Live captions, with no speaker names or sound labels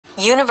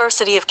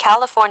University of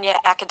California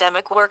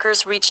academic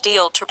workers reach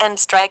deal to end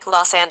strike.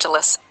 Los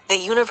Angeles. The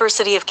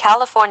University of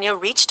California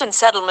reached an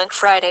settlement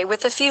Friday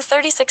with a few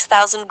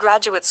 36,000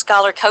 graduate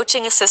scholar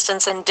coaching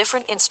assistants and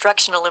different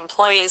instructional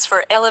employees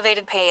for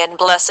elevated pay and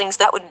blessings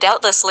that would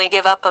doubtlessly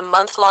give up a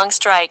month-long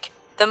strike,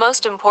 the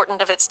most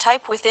important of its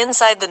type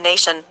inside the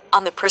nation,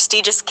 on the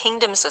prestigious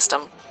Kingdom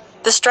system.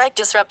 The strike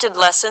disrupted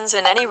lessons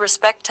in any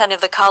respect 10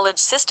 of the college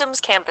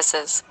system's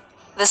campuses.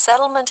 The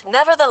settlement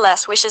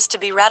nevertheless wishes to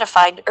be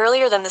ratified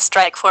earlier than the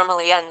strike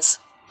formally ends.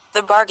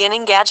 The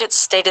bargaining gadgets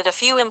stated a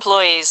few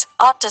employees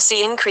ought to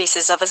see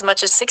increases of as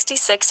much as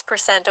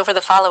 66% over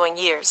the following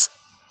years.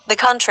 The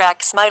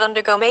contracts might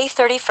undergo May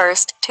 31,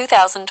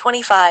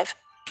 2025.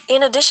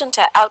 In addition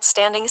to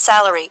outstanding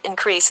salary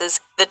increases,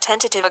 the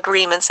tentative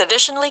agreements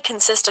additionally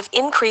consist of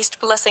increased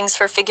blessings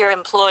for figure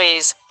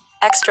employees,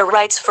 extra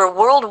rights for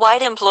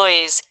worldwide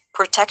employees,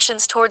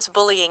 protections towards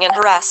bullying and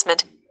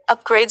harassment,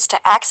 upgrades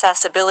to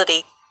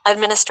accessibility,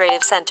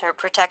 administrative center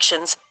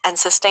protections, and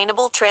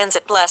sustainable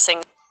transit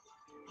blessing.